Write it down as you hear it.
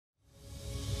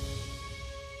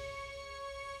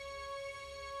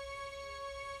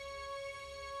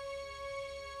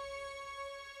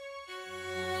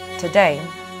Today,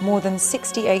 more than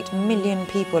 68 million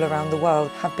people around the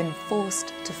world have been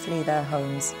forced to flee their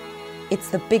homes. It's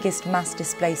the biggest mass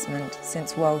displacement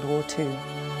since World War II.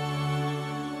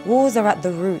 Wars are at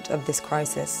the root of this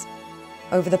crisis.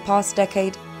 Over the past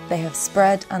decade, they have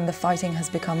spread and the fighting has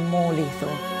become more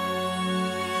lethal.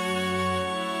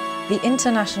 The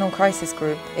International Crisis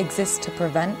Group exists to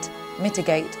prevent,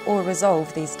 mitigate or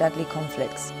resolve these deadly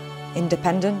conflicts.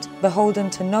 Independent, beholden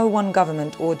to no one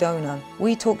government or donor,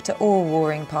 we talk to all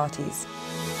warring parties.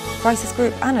 Crisis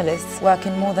Group analysts work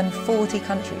in more than 40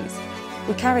 countries.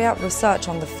 We carry out research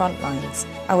on the front lines.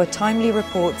 Our timely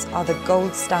reports are the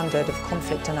gold standard of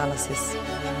conflict analysis.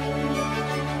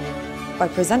 By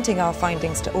presenting our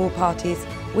findings to all parties,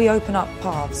 we open up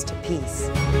paths to peace.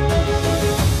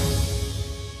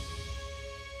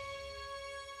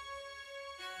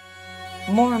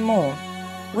 More and more,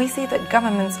 we see that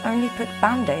governments only put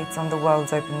band-aids on the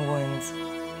world's open wounds.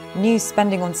 New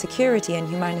spending on security and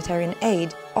humanitarian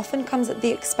aid often comes at the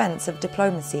expense of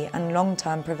diplomacy and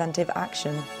long-term preventive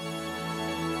action.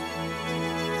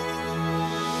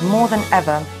 More than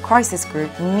ever, Crisis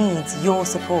Group needs your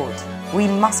support. We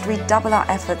must redouble our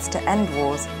efforts to end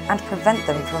wars and prevent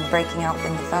them from breaking out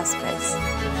in the first place.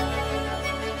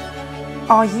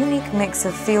 Our unique mix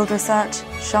of field research,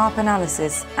 sharp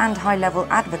analysis and high-level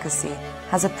advocacy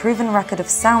has a proven record of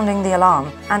sounding the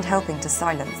alarm and helping to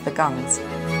silence the guns.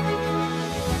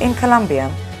 In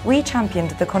Colombia, we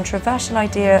championed the controversial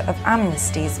idea of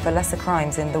amnesties for lesser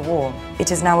crimes in the war.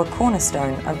 It is now a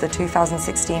cornerstone of the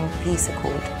 2016 peace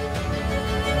accord.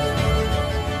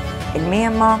 In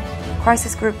Myanmar,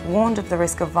 Crisis Group warned of the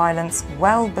risk of violence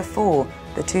well before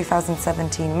the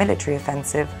 2017 military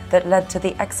offensive that led to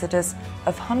the exodus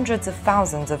of hundreds of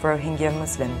thousands of Rohingya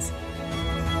Muslims.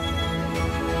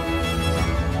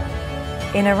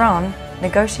 In Iran,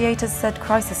 negotiators said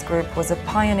Crisis Group was a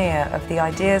pioneer of the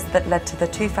ideas that led to the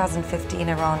 2015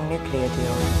 Iran nuclear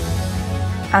deal.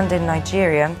 And in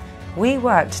Nigeria, we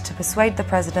worked to persuade the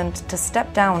president to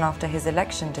step down after his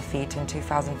election defeat in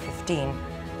 2015,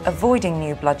 avoiding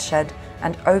new bloodshed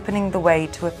and opening the way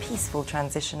to a peaceful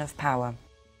transition of power.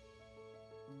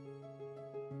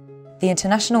 The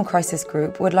International Crisis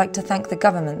Group would like to thank the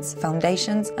governments,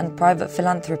 foundations and private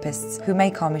philanthropists who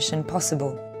make our mission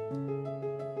possible.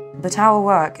 But our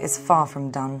work is far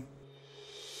from done.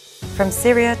 From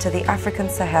Syria to the African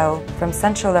Sahel, from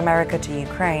Central America to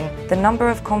Ukraine, the number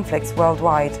of conflicts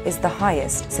worldwide is the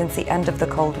highest since the end of the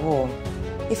Cold War.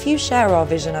 If you share our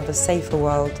vision of a safer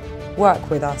world, work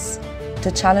with us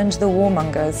to challenge the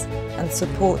warmongers and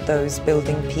support those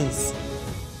building peace.